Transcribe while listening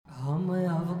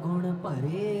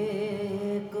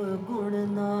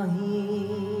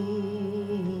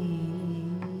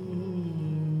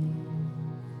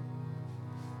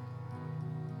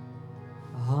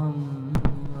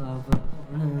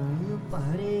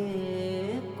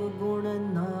गुण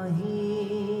नाही,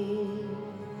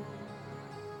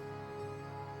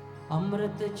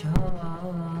 अमृत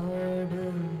छाड़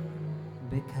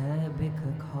बिखै बिख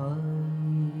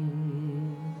खाई।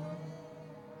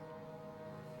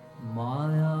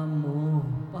 माया मोह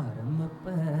भरम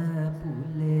पै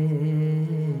भूले,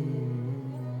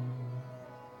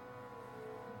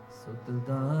 सुत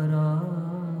दारा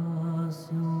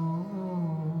स्यों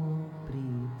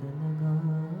प्रीत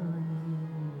लगाई।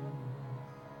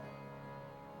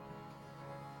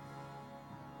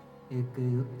 एक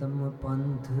उत्तम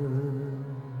पंथ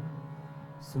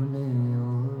सुनियो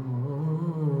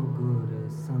गुर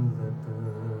संगत,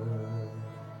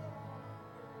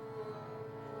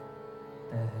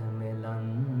 तह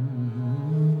मिलंत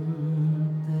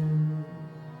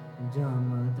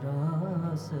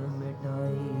जामद्रास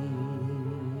मिटाई।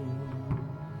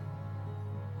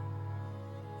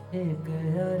 एक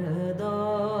अरदास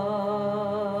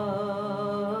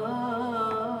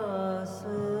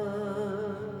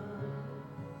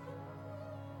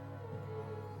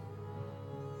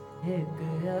एक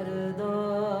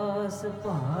अरदास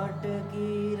पाठ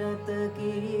कीरत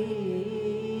की,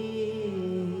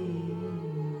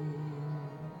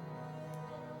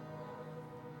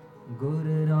 गुर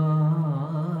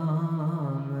रामदास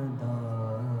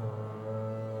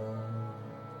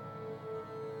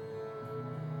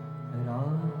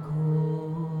राखो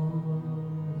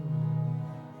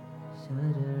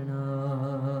शरणाई।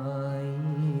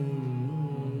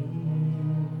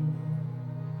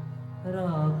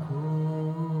 राखो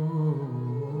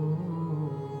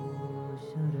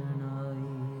शरणाई।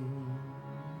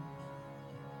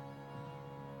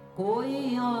 कोई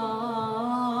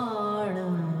आन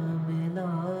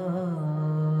मिलावै,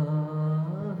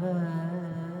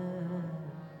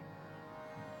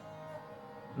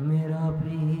 मेरा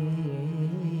प्रीतम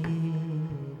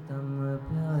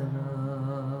प्यारा।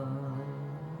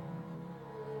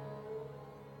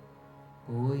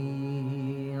 कोई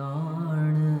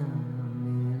आन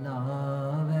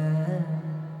मिलावै,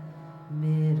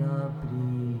 मेरा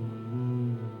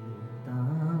प्रीतम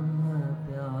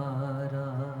प्यारा।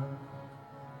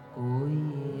 कोई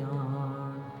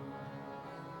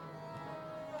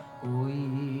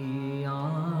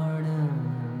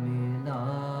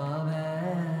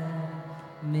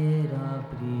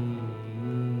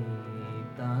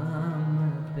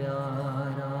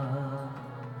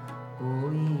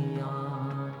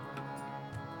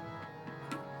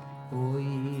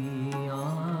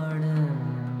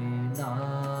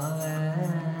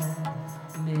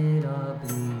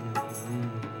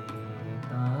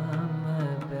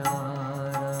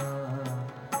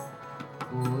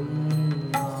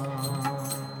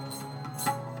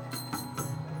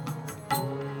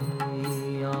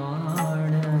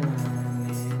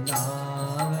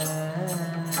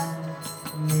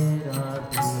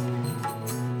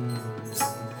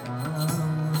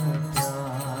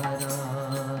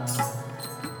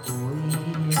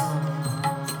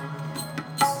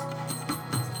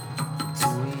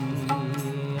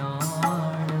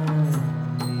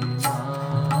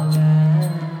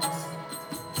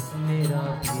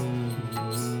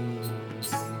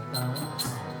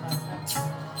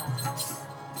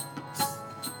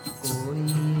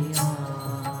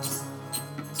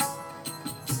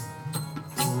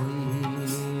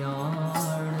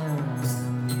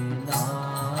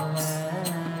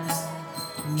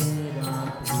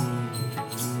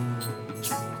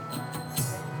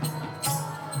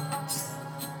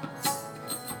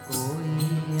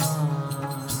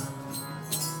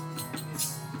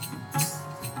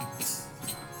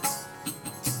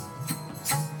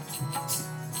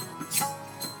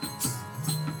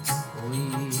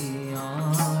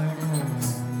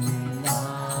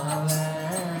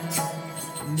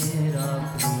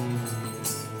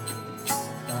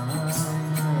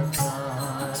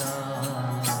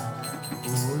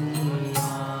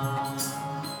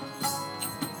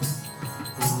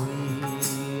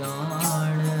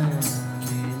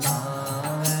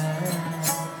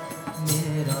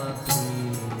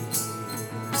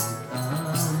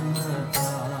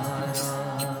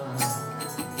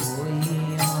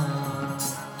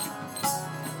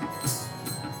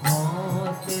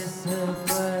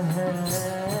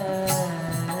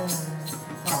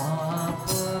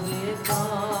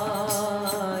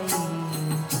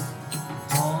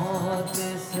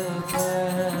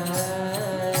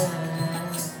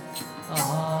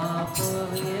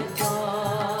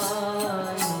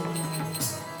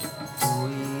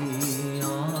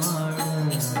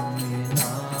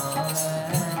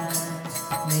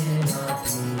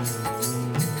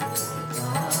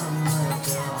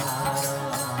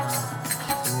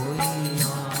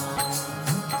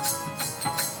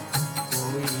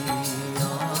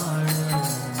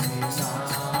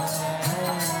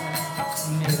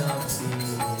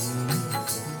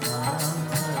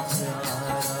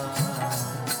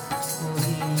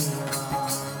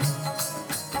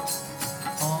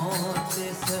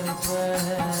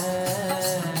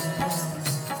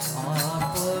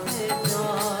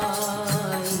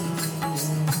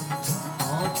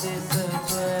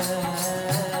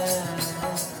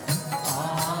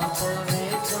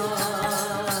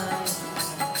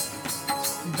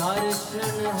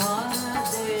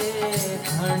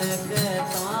देखण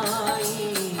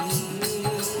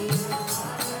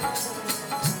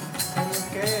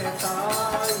के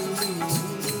ताई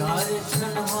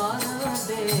दर्शन हर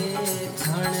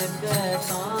देखण के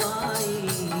ताई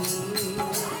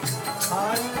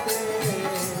हर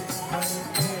देखण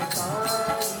के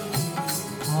ताई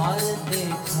हर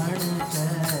देखण के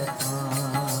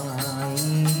ताई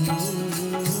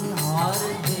हर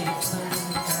देखण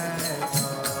के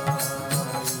ताई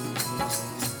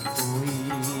कोई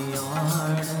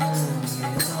आण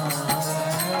मिलावै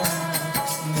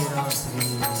मेरा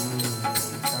प्रेम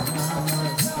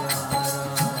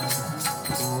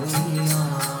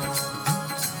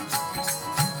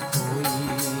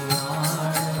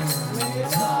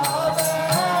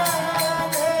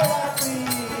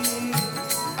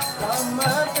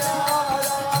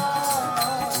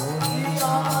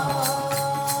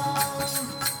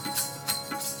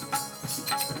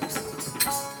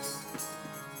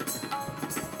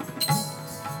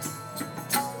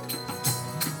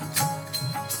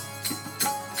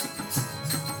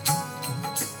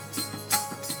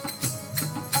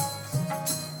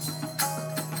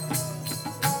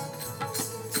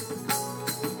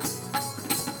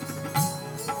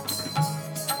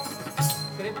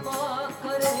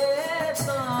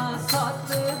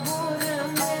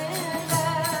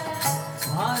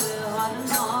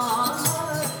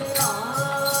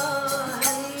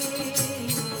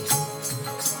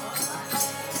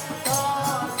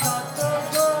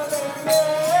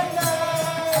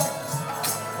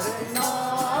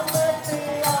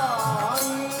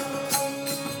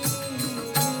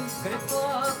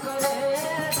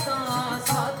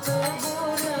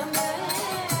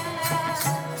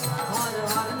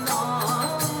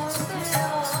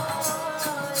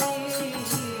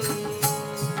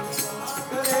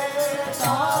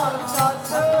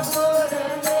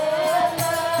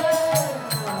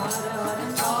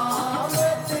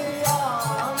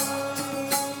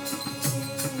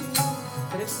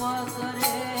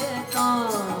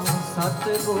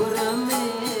सतगुर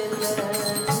मिले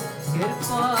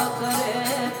कृपा करे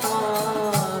तो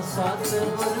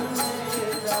सतगुर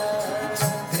मिले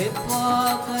कृपा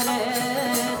करे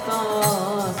तो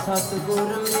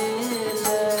सतगुर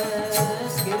मिले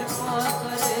कृपा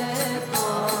करे तो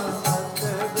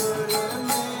सतगुर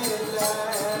मिले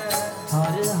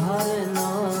हर हर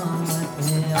नाम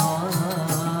ते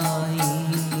आई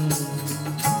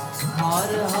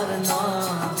हर हर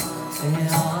नाम ते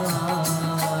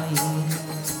आई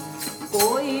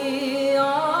कोई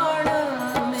आण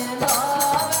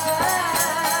मिलावै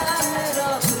मेरा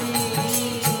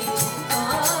प्रीतम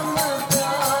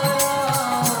प्यारा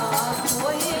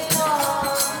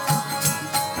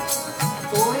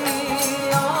कोई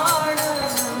आण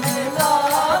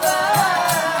मिलावै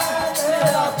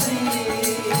मेरा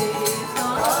प्रीतम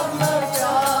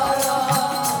प्यारा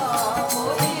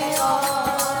कोई आण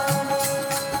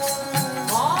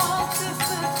आप इस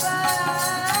पे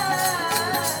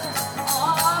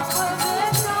आप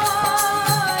बिनाई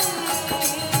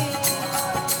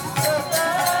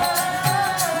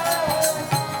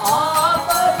आप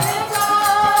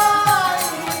बिनाई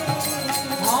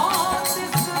हाथ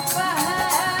इस पे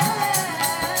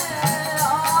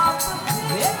आप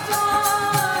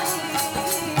बिनाई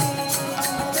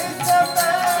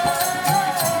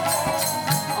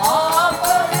आप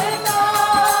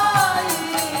बिनाई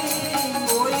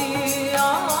कोई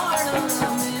आण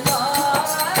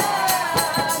मिलावै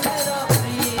मेरा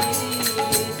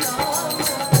प्रीतम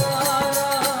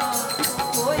प्यारा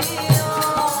कोई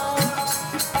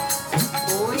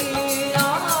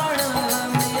आण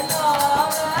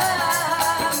मिलावै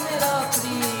मेरा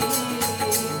प्रीतम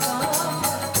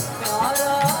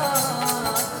प्यारा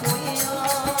कोई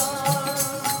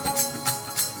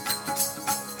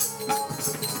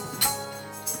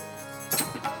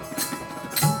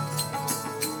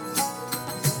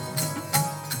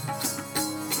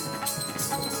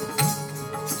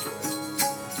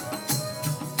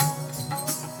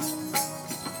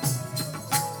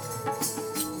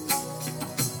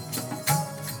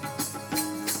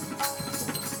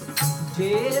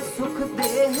जे सुख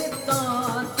देहता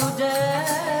तुझे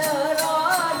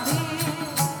राधी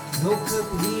दुख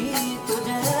भी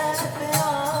तुझे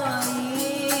त्याई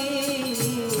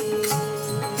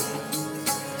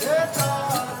देता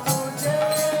तुझे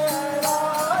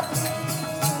राधी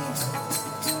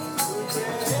तुझे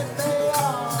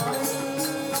त्याई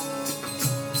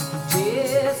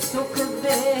जे सुख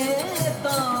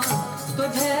देता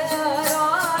तुझे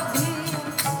राधी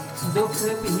दुख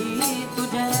भी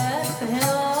तुझे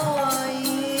त्याई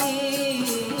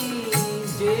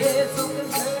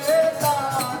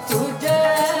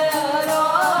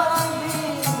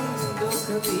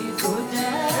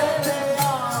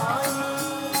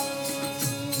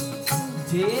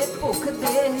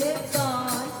ਤਾਂ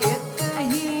ਇੱਕ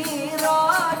ਹੀ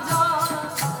ਰਾਜਾ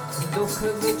ਦੁੱਖ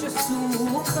ਵਿੱਚ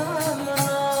ਸੁਖ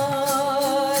ਮਨਾਈ।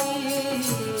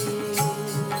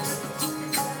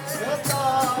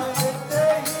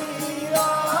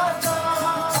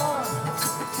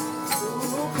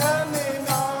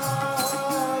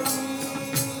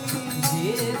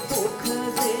 ਜੇ ਭੁੱਖ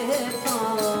ਦੇ ਤਾਂ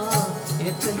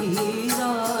ਇੱਕ ਹੀ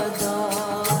ਰਾਜਾ,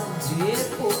 ਜੇ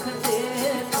ਭੁੱਖ ਦੇ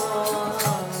ਤਾਂ,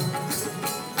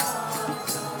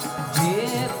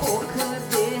 ਜੇ ਭੁੱਖ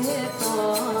ਦੇ ਤਾਂ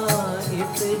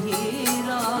ਇੱਕ ਹੀ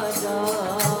ਰਾਜਾ,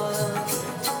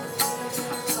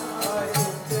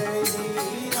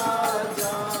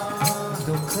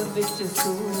 ਦੁੱਖ ਵਿੱਚ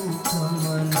ਸੁਖ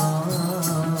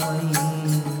ਮਨਾਈ,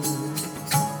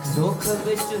 ਦੁੱਖ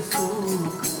ਵਿੱਚ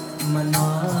ਸੁਖ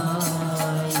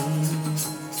ਮਨਾਈ।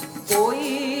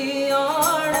 ਕੋਈ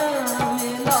ਆਣ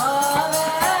ਮਿਲਾਵੇ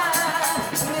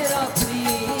ਮੇਰਾ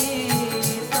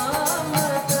ਪ੍ਰੀਤਮ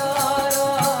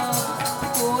ਪਿਆਰਾ,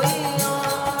 ਕੋਈ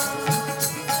ਆਣ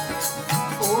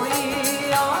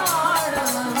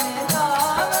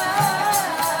ਮਿਲਾਵੇ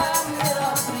ਮੇਰਾ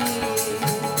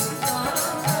ਪ੍ਰੀਤਮ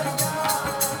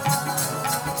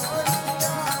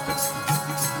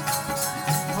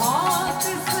ਹਾਂ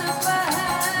ਤਿਸ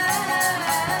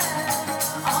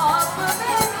ਆਪ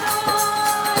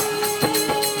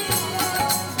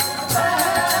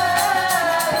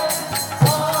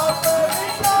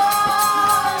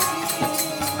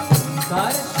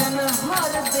ਦਰਸ਼ਨ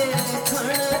ਹਰ ਦੇਖਣ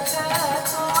ਕੈ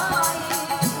ਪਾਈ,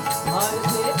 ਹਰ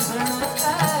ਦੇਖਣ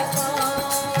ਕੈ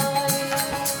ਪਾਈ,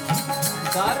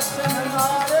 ਦਰਸ਼ਨ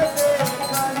ਹਰ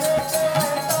ਦੇਖਣ ਕੈ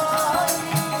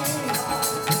ਪਾਈ।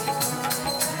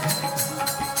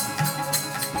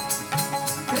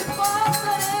 ਕਿਰਪਾ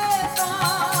ਕਰੇ ਤਾਂ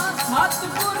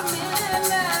ਸਤਿਗੁਰ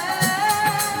ਮਿਲੇ,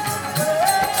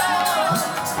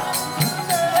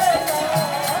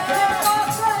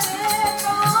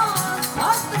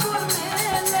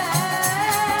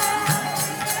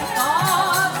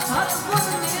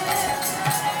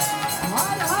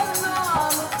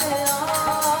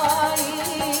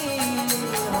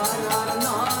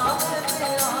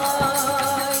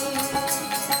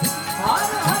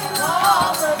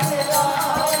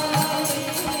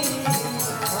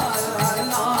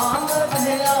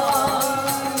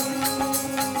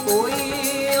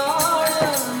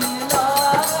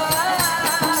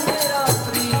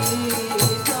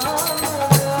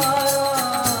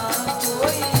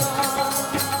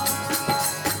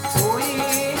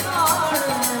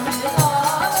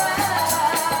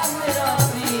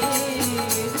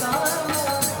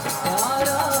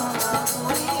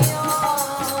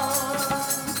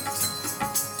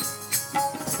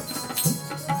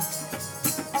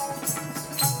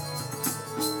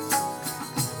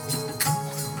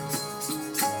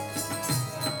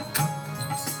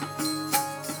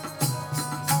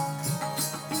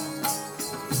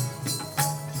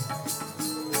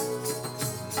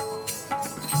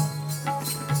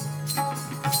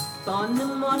 ਤਨ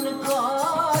ਮਨ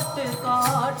ਕਾਟ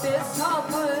ਕਾਟ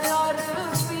ਸਭ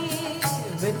ਅਰਪੀ,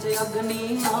 ਵਿੱਚ ਅਗਨੀ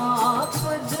ਆਪ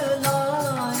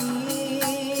ਜਲਾਈ।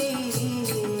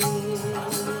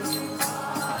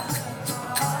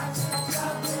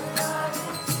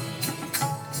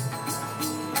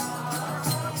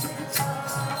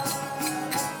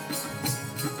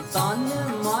 ਤਨ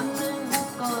ਮਨ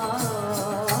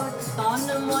ਕਾਟ, ਤਨ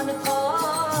ਮਨ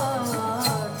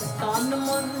ਕਾਟ, ਤਨ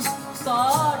ਮਨ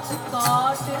ਕਾਟ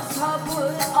ਕਾਟ ਸਭ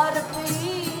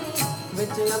ਅਰਪੀ,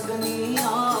 ਵਿੱਚ ਅਗਨੀ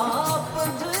ਆਪ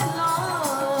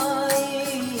ਜਲਾਈ।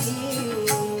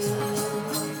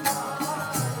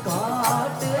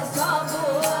 ਕਾਟ ਸਭ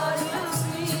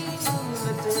ਅਰਪੀ,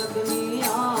 ਵਿੱਚ ਅਗਨੀ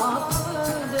ਆਪ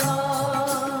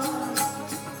ਜਲਾਈ।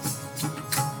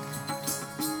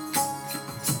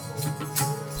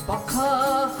 ਪੱਖਾ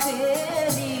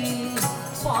ਫੇਰੀ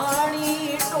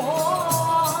ਪਾਣੀ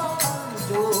ਢੋਆ,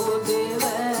 ਜੋ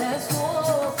ਦੇਵੈ ਸੋ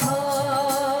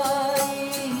ਖਾਈ।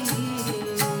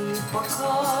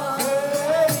 ਪੱਖਾ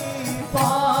ਫੇਰੀ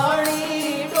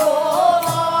ਪਾਣੀ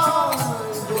ਢੋਆ,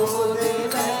 ਜੋ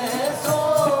ਦੇਵੈ ਸੋ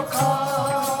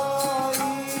ਖਾਈ।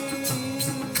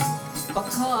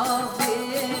 ਪੱਖਾ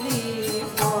ਫੇਰੀ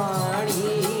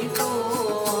ਪਾਣੀ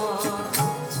ਢੋਆ,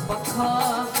 ਪੱਖਾ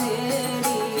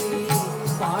ਫੇਰੀ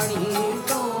ਪਾਣੀ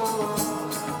ਢੋਆ,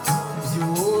 ਜੋ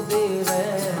ਦੇਵੈ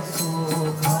ਸੋ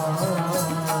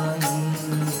ਖਾਈ,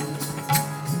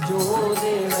 ਜੋ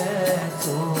ਦੇਵੈ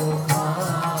ਸੋ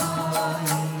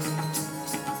ਖਾਈ।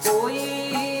 ਕੋਈ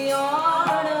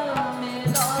ਆਣ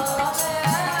ਮਿਲਾਵੇ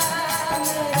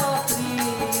ਮੇਰਾ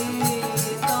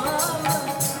ਪ੍ਰੀਤਮ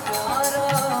ਪਿਆਰਾ,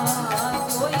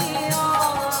 ਕੋਈ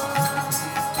ਆਣ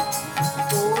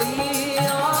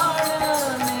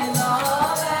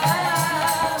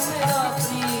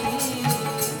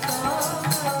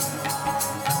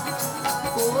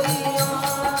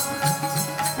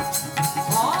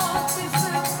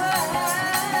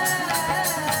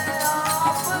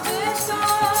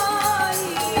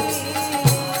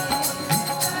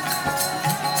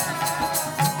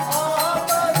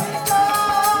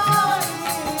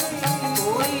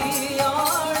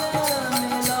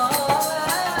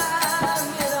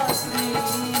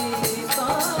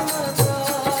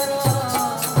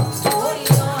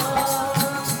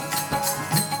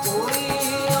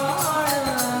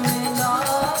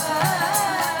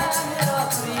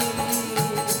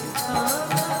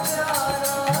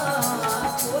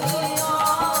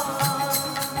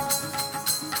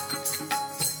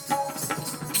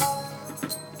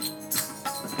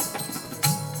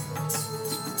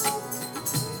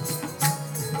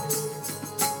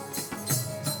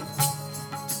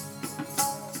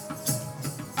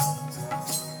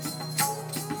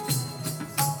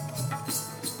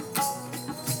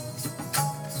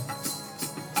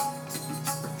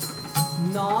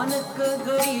नानक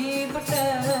गरीब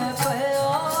टह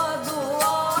पया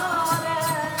दुआरे,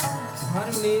 हर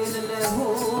मेल लहो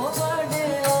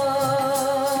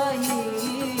बड़ाई।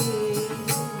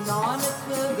 नानक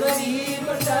गरीब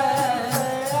टह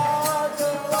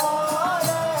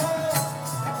दुआरे,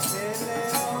 मेल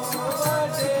लहो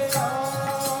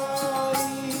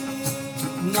बड़ाई।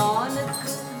 नानक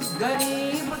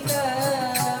गरीब टह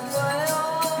पया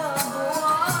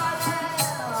दुआरे,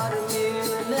 हर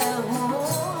मेल लहो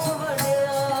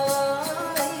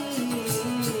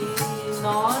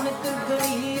नानक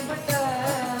गरीब टह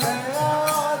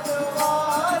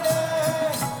दुआरे,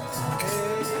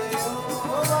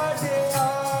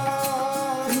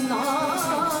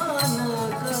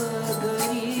 नानक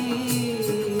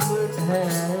गरीब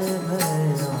टह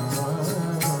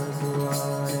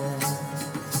दुआरे।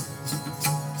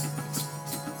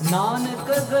 नानक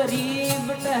गरीब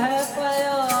टह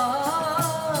पया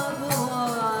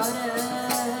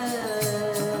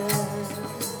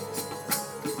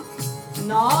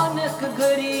नानक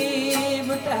गरीब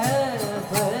टह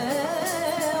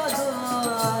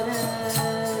दुआरे,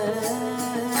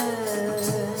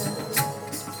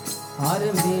 हर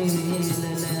मेल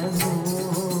लहो,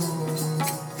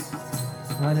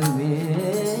 हर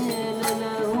मेल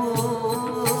लहो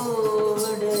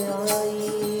वड्याई।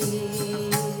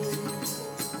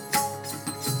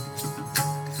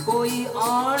 कोई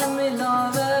आन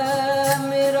मिलावे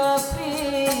मेरा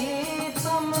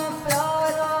प्रीतम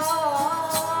प्यारा,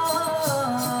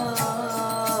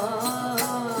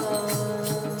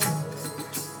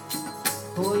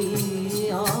 कोई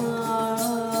आन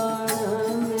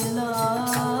मिलावे,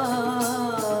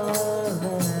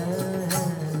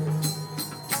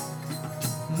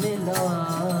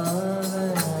 मिलावे।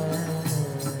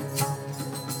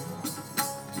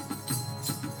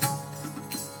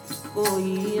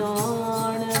 कोई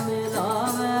आन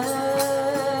मिलावे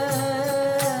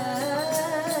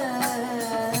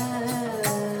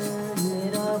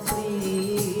मेरा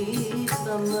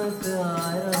प्रीतम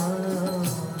प्यारा।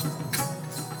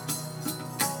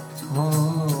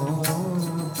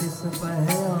 हाँ तिस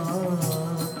पहया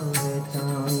तुझे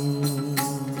चाई,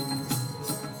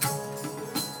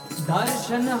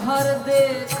 दर्शन हर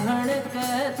देखण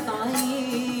के ताई।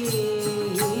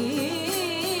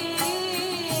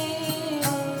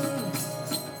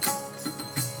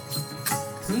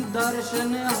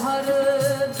 दर्शन हर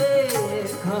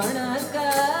देखण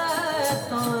के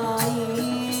ताई,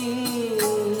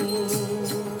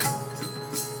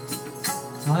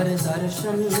 हर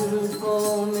दर्शन को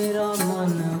मेरा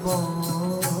मन वो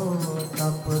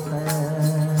तपता,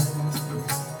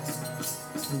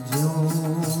 जो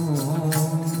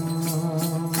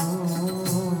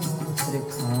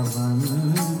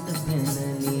त्रिखावंत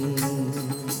फिरनी।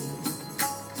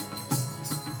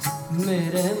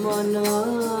 मेरे मन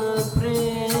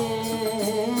प्रेम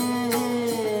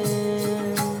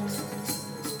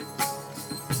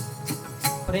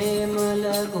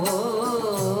लगो,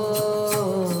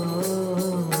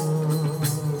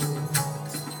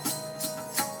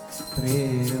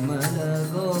 प्रेम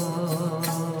लगो।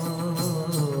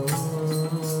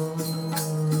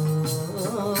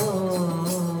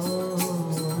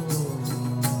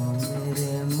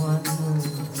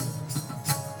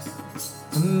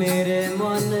 मेरे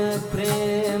मन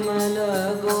प्रेम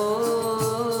लगो,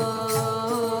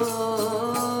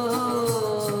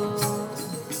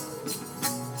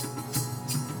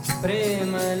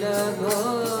 प्रेम लगो।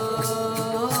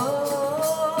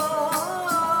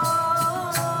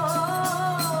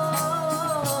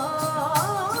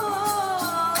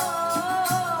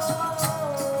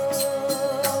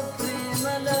 प्रेम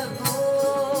लगो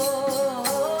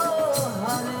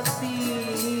हर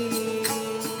तीर,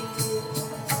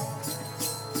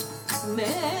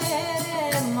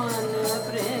 मेरे मन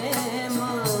प्रेम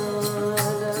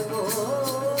लगो।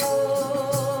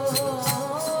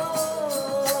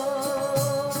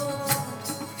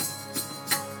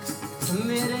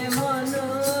 मेरे मन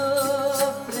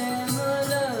प्रेम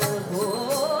लगो,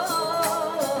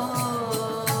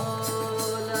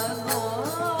 लगो,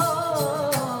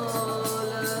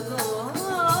 लगो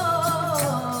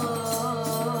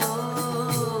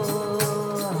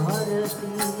हर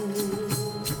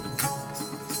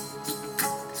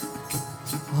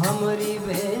हमरी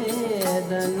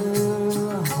वेदन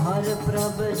हर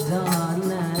प्रभ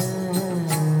जाने,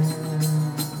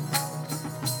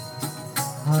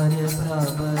 हर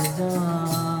प्रभ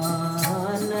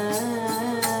जाने।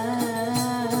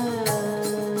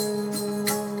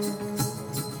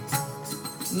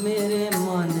 मेरे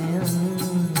मन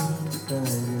अंतर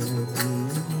की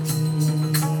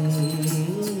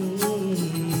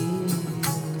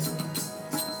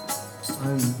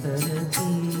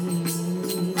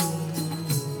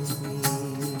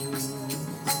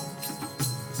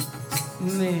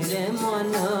मेरे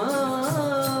मन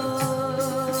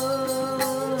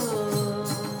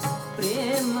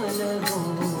प्रेम लगो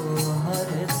हर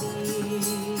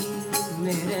तीर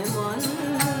मेरे मन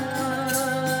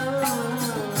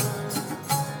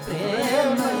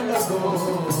प्रेम लगो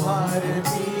हर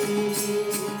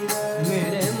तीर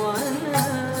मेरे मन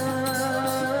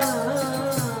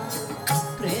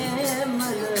प्रेम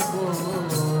लगो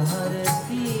हर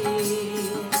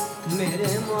तीर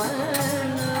मेरे मन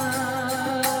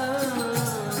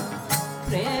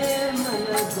प्रेम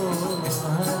लगो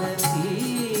हर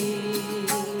तीर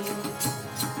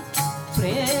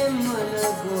प्रेम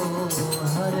लगो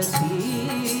हर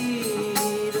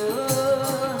तीर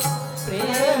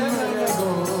प्रेम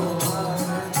लगो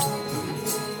हर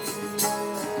तीर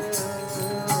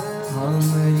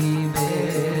हमरी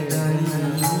बेदन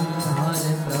हर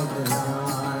प्रभ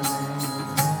जान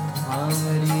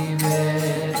हमरी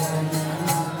बेदन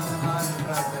हर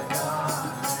प्रभ जान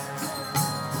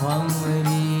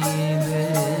हमरी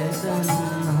बेदन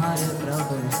हर प्रभ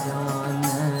जान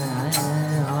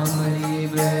हमरी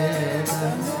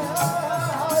बेदन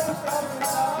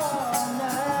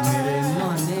मेरे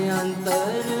मन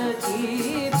अंतर की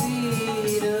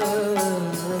पीर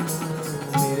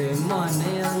मेरे मन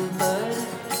अंतर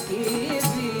की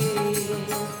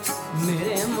पीर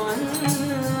मेरे मन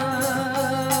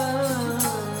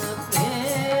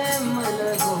प्रेम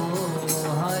लगो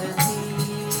हर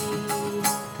तीर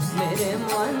मेरे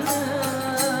मन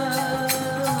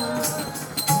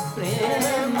प्रेम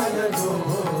लगो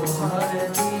हर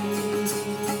तीर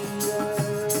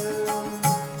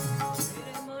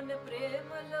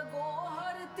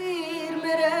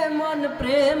मेरे मन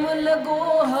प्रेम लगो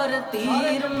हर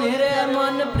तीर मेरे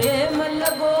मन प्रेम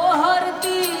लगो हर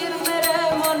तीर मेरे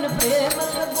मन प्रेम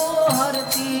लगो हर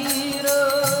तीर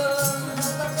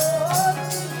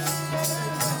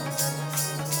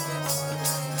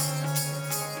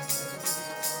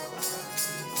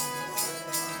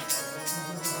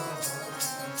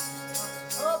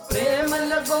प्रेम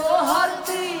लगो हर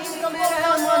तीर मेरे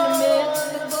मन में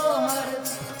लगो हर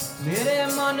मेरे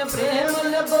मन प्रेम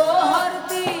लगो हर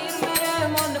तीर मेरे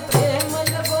मन प्रेम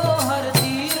लगो हर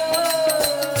तीर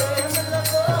प्रेम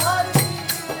लगो हर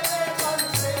तीर मेरे मन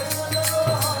प्रेम लगो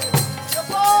हर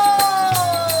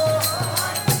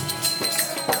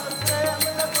प्रेम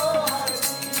लगो हर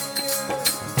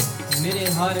मेरे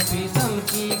हर प्रीतम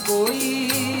की कोई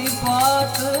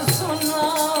बात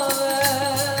सुनावे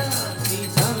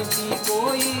प्रीतम की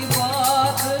कोई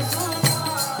बात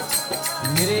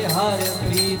सुनावे मेरे हर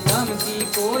प्रीतम की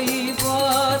कोई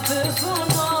बात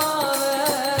सुनावे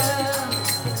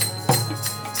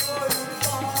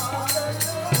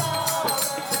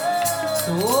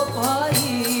तो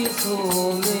भाई सो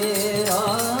मेरा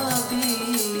भी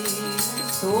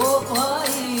तो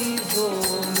भाई सो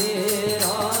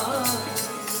मेरा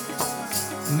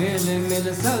मिल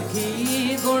मिल सखी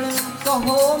गुण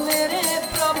कहो मेरे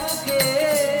प्रभु के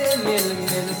मिल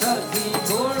मिल सखी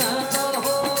गुण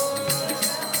कहो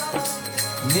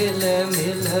मिल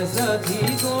मिल सखी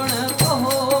गुण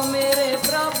कहो मेरे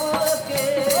प्रभु के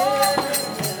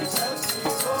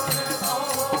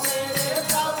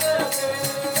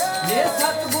ये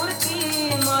सतगुर की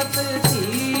मत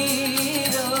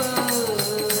तीर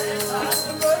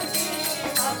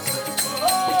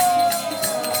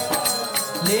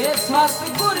ले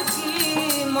सतगुर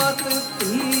की मत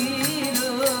तीर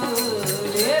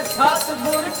ले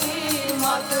सतगुर की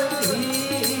मत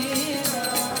तीर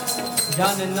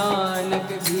जन नानक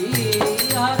भी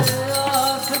हर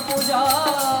आस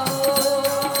पुजाओ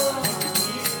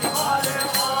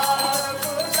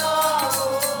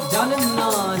जन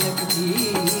नानक भी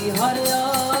हर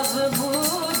आस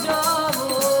बुझाओ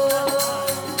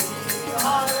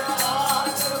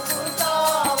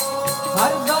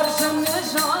हर दर्शन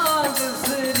शांत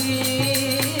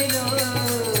शरीर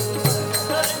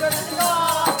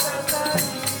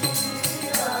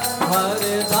हर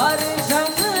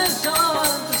दर्शन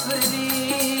शांत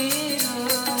शरीर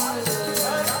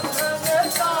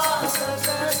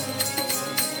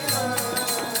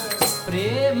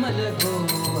प्रेम लगो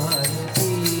हर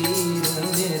तीर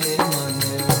मेरे मन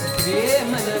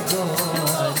प्रेम लगो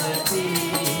हर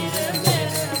तीर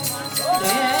मेरे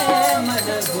प्रेम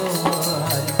लगो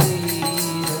हर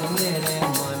तीर मेरे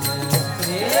मन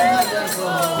प्रेम लगो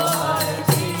हर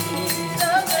तीर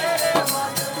मेरे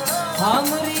मन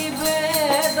हमरी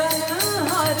बेदन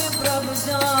हर प्रभ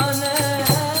जाने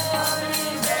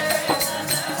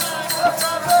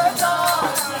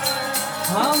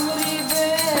हमरी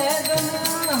बेदन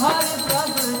हर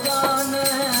प्रभ जाने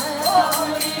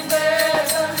हमरी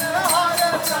बेदन हर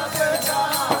प्रभ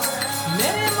जाने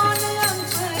मेरे मन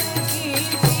अंतर की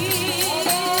पीर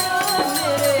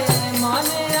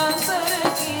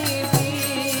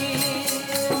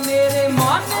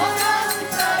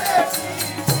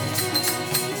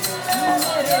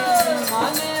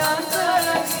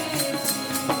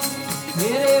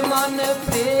मेरे मन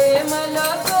प्रेम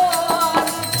लगो हर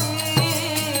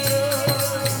तीर,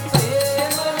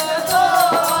 प्रेम लगो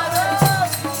हर,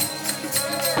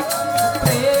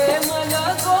 प्रेम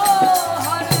लगो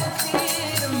हर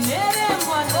तीर, मेरे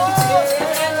मन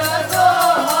प्रेम लगो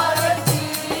हर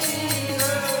तीर,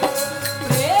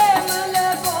 प्रेम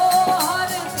लगो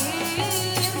हर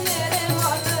तीर, मेरे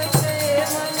मन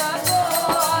प्रेम लगो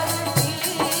हर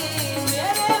तीर,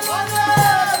 मेरे मन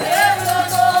प्रेम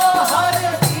लगो हर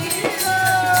तीर,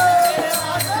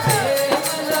 प्रेम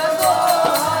लगो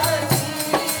हर तीर,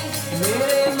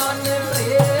 मेरे मन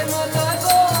प्रेम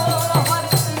लगो हर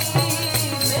तीर,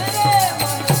 मेरे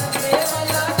मन प्रेम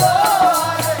लगो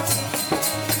हर तीर,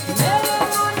 मेरे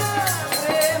मन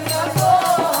प्रेम लगो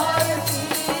हर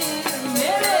तीर,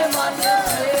 मेरे मन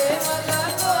प्रेम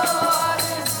लगो हर।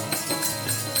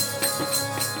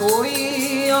 कोई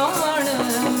आण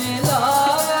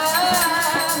मिलावे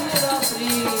मेरा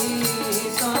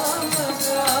प्रीतम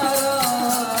प्यारा,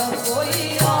 कोई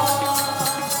आण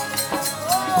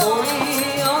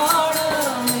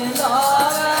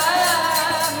मिलावे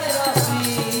मेरा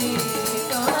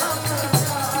प्रीतम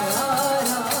प्यारा,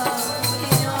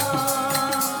 कोई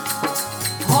आण।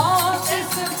 हाँ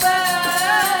किस पे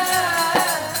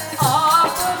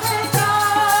आप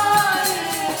बिठाई,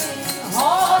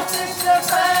 हाँ किस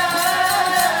पे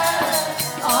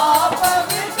आप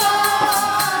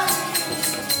बिठाई,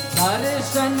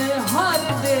 दर्शन हर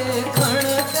देखण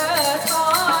के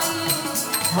ताई,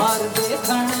 हर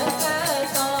देखण के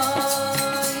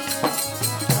ताई,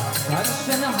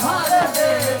 दर्शन हर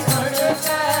देखण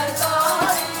के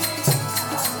ताई,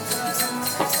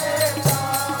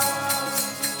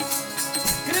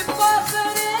 कृपा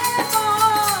करे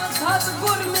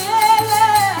सतगुर मेले,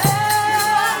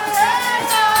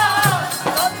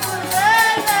 सतगुर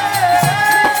मेले,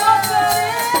 कृपा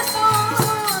करे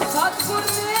सतगुर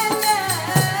मेले,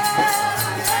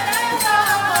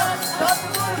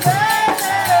 सतगुर मेले,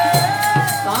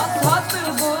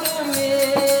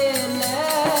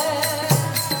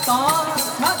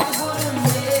 सतगुर मेले, सतगुर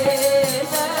मेले,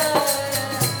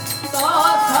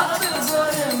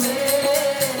 सतगुर मेले,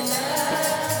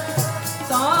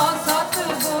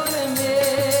 सतगुर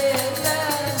मेले,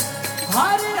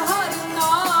 हर हर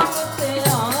नाम ते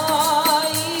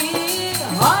आई,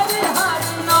 हर हर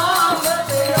नाम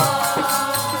ते आई,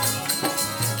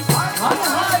 हर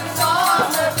हर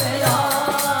नाम ते आई,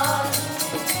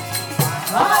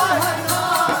 हर हर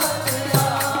नाम ते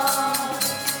आई।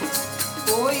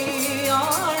 कोई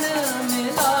आण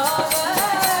मिलावे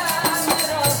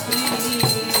मेरा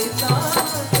प्रीतम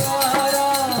प्यारा,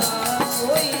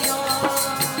 कोई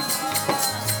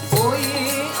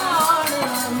आण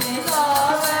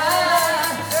मिलावे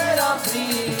मेरा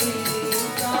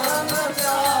प्रीतम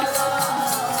प्यारा,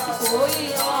 कोई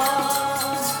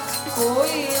आण,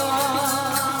 कोई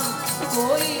आण,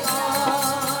 कोई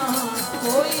आण,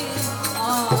 कोई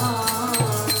आण।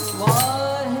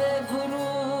 वाहेगुरु।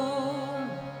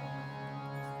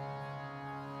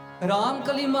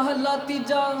 रामकली महला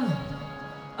तीजा।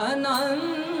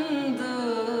 आनंद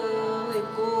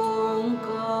एक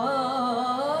ओंकार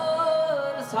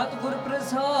सतगुर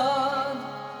प्रसाद,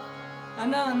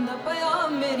 आनंद पया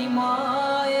मेरी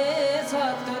माए,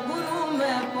 सतगुरु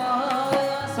मैं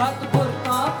पाया, सतगुर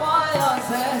का पाया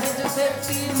सहज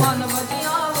सेठी, मन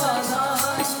वजिया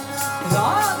वाधाई,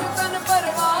 राग तन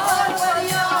परवार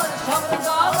परिया, शब्द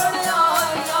गावण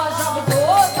आया, शब्दो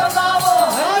जगावो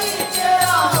हरि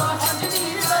तेरा, अंजनी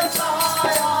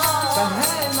बरसाया,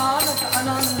 कहे नानक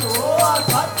आनंद होआ,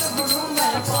 सतगुरु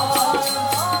मैं पाया,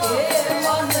 ए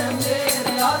मन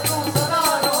मेरा तू सदा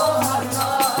रहो हर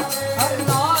नाल, हर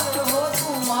नाल रहो तू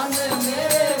मन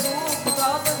मेरे, रूप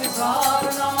का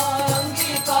विसारना,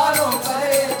 अंगीकारो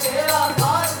करे तेरा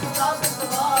कार्य सब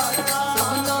सवारना,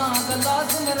 सबना गला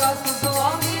सुन रस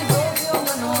स्वामी हो गयो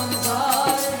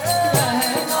मनोविचार,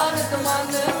 कहे नानक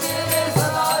मन मेरे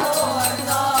सदा रहो हर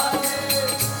नाल,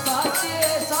 साचे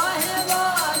साहेबा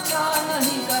क्या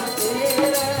नहीं करते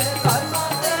रे, करना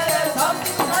तेरे सब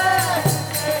है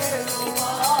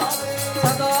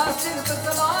सदा सिर्फ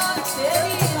सलाह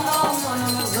तेरी, नाम मन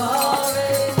वसावे,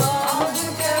 नाम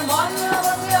जिनके मन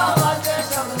वसिया वाटे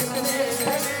शब्द ने,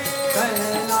 कहे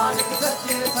नानक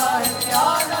सच्चे साहिब क्या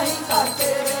नहीं करते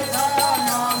रे, सारा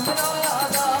नाम मेरा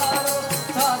आधारो,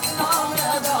 सात नाम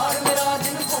आधार मेरा,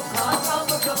 जिन भुखा सब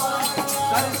गवाए,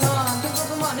 कर शांत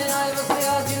सुख मन आए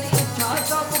वसिया, जिन इच्छा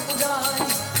सब पुजाए,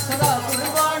 सदा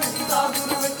कुर्बान किता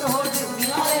गुरु विच हो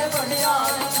जिंदियां ए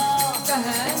बढ़ियाई,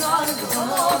 कहे नानक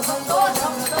सुनो संतोष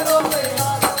हम करो मेरा,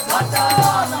 साचा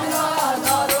नाम मेरा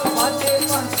आधारो, बाजे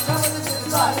पंच शब्द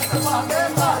सिद्धार्थ पाके,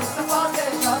 भारत पाके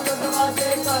शब्द वाजे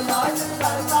कलाज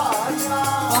करता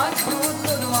ਪੰਜ ਰੂਪ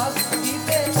ਨਿਵਾਸ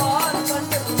ਕੀਤੇ ਪਾਰ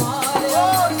ਕੰਟ ਤੁਮਾਰੇ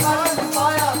ਕਰਨ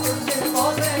ਪਾਇਆ ਤੁਝੇ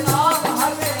ਕੋਸੇ ਨਾਮ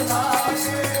ਹਰ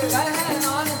ਵੇਦਾਰੇ ਕਹਿ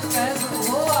ਨਾਨਕ ਕਹਿ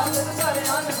ਸੁ ਹੋਆ ਤਿਨ ਕਰ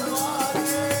ਅਨ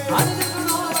ਗੁਰਵਾਰੇ ਅਨ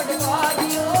ਗੁਣੋ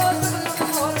ਵਡਵਾਰਿਓ ਸਗਲ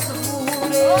ਮੋਰਤ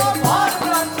ਪੂਰੇ ਪਾਰ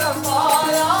ਕੰਟ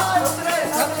ਪਾਇਆ ਉਤਰੇ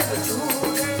ਸਬਦ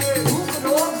ਸੂਰੇ ਰੂਪ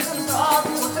ਰੋਗ ਸੰਤਾਪ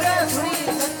ਉਤਰੇ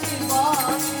ਸੁਣੀ ਸੱਚੀ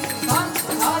ਬਾਣੀ ਸੰਤ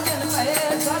ਸਾਜਨ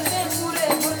ਭਏ ਸਾਡੇ ਪੂਰੇ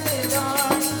ਗੁਰਤੇ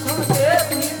ਜਾਣ ਸੁਣ ਕੇ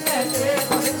ਪੀਤੇ ਤੇ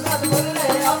ਗੁਰਸਤ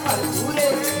ਗੁਰਲੇ ਆਪਰ ਪੂਰੇ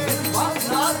ਵਾਸ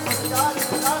ਨਾਥ ਪਚਾਰ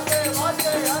ਲਾਗੇ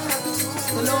ਵਾਜੇ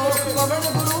ਅਨੰਦ ਲੋਕ ਪਵਨ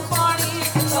ਗੁਰੂ ਪਾਣੀ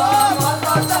ਪਿਤਾ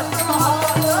ਮਾਤਾ ਤਤ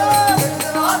ਮਹਾਲ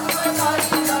ਰਾਤ ਮੈਂ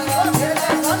ਕਾਈ ਲਾਇਆ ਮੇਰੇ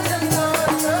ਸੰਜਨ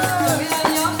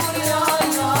ਕਵਿਆਈਆਂ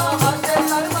ਪੁਰਿਆਈਆਂ ਹਾਤੇ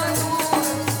ਕਰਮ ਦੂਰ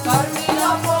ਕਰਮੀ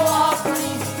ਆਪੋ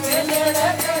ਆਪਣੀ ਤੇ ਨੇੜੇ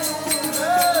ਕੇ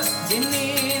ਦੂਰ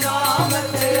ਜਿਨੀ ਨਾਮ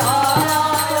ਤੇ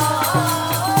ਆਇਆ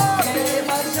ਕੇ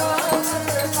ਮਰਸ਼ਦ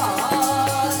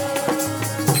ਕਾਲ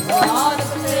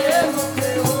ਨਾਨਕ ਤੇ ਮੁਖ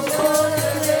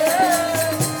ਹੋਰੇ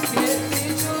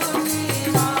ਕੀਤੀ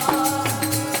ਚੁਕੀ ਨਾ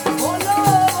ਬੋਲੋ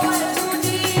ਵਾਹਿਗੁਰੂ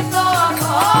ਜੀ ਕਾ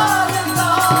ਖਾਲਸਾ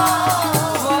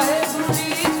ਵਾਹਿਗੁਰੂ ਜੀ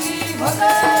ਕੀ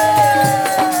ਫਤਿਹ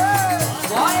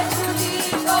ਵਾਹਿਗੁਰੂ ਜੀ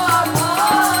ਕਾ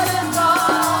ਖਾਲਸਾ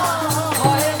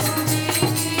ਵਾਹਿਗੁਰੂ ਜੀ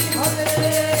ਕੀ ਫਤਿਹ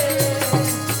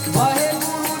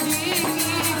ਵਾਹਿਗੁਰੂ ਜੀ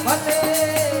ਕੀ ਫਤਿਹ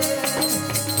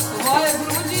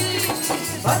ਵਾਹਿਗੁਰੂ ਜੀ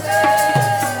ਕੀ ਫਤਿਹ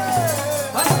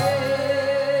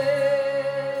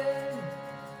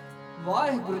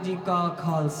ਵਾਹਿਗੁਰੂ ਜੀ ਕਾ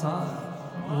ਖਾਲਸਾ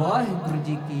ਵਾਹਿਗੁਰੂ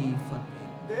ਜੀ ਕੀ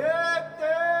ਫਤਿਹ ਦੇਖ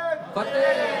ਦੇਖ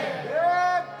ਫਤਿਹ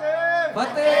ਦੇਖ ਦੇਖ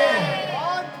ਫਤਿਹ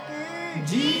ਅੰਤ ਕੀ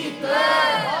ਜੀਤ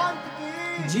ਅੰਤ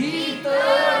ਕੀ ਜੀਤ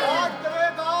ਰਾਜ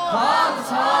ਕਰੇਗਾ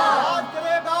ਖਾਲਸਾ